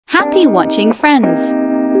Happy watching, friends.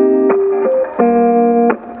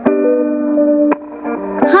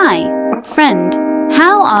 Hi, friend.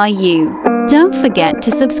 How are you? Don't forget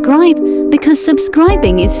to subscribe, because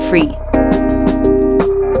subscribing is free.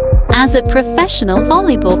 As a professional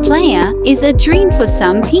volleyball player is a dream for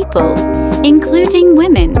some people, including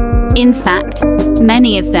women. In fact,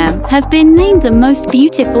 many of them have been named the most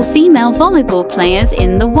beautiful female volleyball players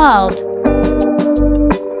in the world.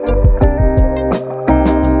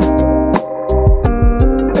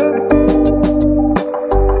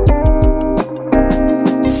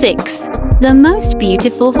 6. The most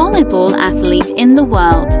beautiful volleyball athlete in the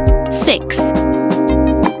world. 6.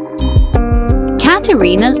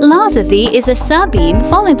 Katarina Lazović is a Serbian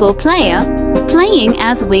volleyball player, playing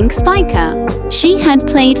as wing spiker. She had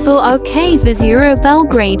played for OK Vizura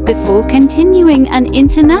Belgrade before continuing an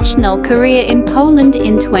international career in Poland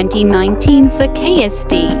in 2019 for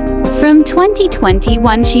KSD. From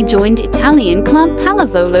 2021 she joined Italian club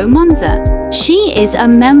Pallavolo Monza. She is a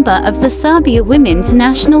member of the Serbia women's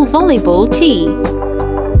national volleyball team.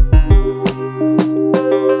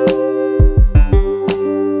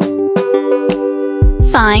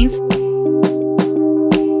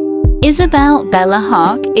 Isabelle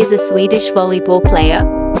Haak is a Swedish volleyball player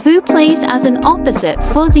who plays as an opposite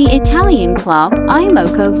for the Italian club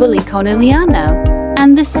Imoco Volley Conegliano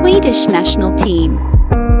and the Swedish national team.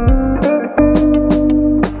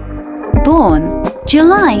 Born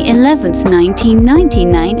July 11,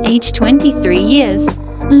 1999, age 23 years,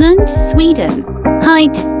 Lund, Sweden.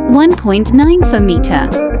 Height 1.94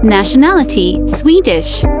 meter. Nationality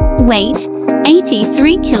Swedish. Weight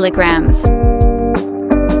 83 kilograms.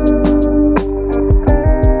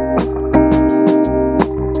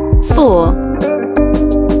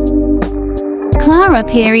 Klara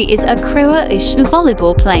Perić is a Croatian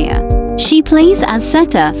volleyball player. She plays as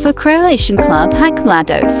setter for Croatian club HAOK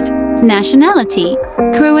Mladost. Nationality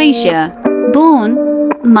Croatia. Born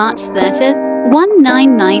March 30,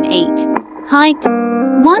 1998. Height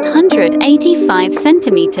 185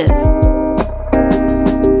 centimeters.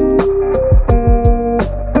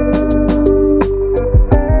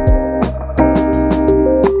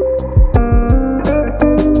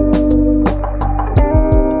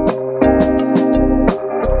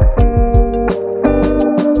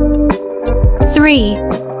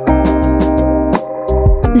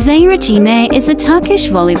 Zahra is a Turkish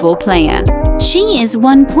volleyball player. She is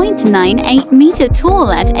 1.98 meter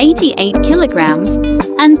tall at 88 kilograms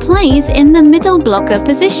and plays in the middle blocker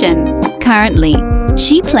position. Currently,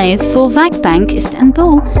 she plays for Vakbank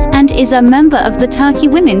Istanbul and is a member of the Turkey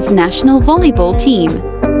women's national volleyball team.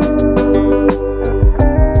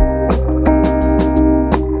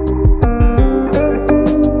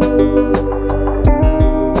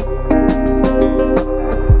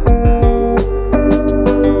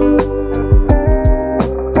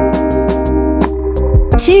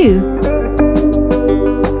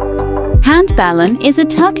 Isabelle is a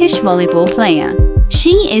Turkish volleyball player.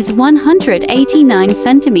 She is 189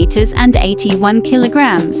 centimeters and 81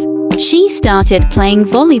 kilograms. She started playing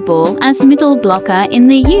volleyball as middle blocker in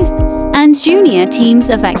the youth and junior teams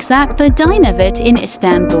of Aksaktay Dinavit in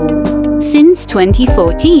Istanbul. Since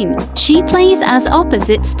 2014, she plays as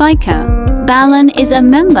opposite spiker. Balin is a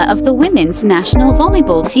member of the women's national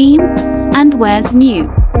volleyball team and wears new.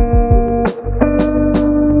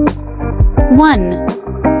 1.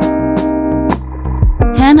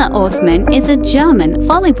 Hannah Orthman is a German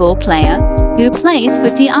volleyball player who plays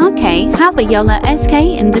for DRK Havayala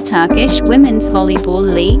SK in the Turkish Women's Volleyball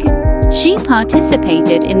League. She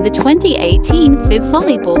participated in the 2018 FIV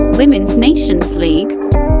Volleyball Women's Nations League.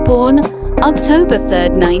 Born October 3,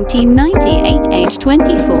 1998, age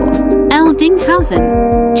 24.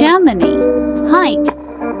 Eldinghausen, Germany. Height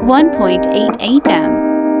 1.88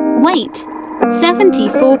 m. Weight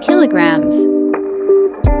 74 kilograms.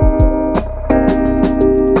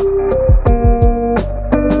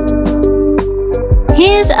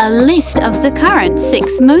 Here's a list of the current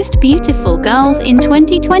 6 most beautiful girls in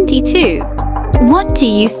 2022. What do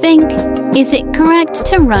you think? Is it correct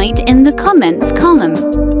to write in the comments column?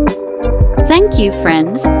 Thank you,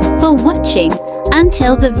 friends, for watching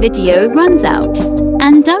until the video runs out.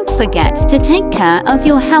 And don't forget to take care of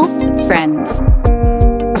your health, friends.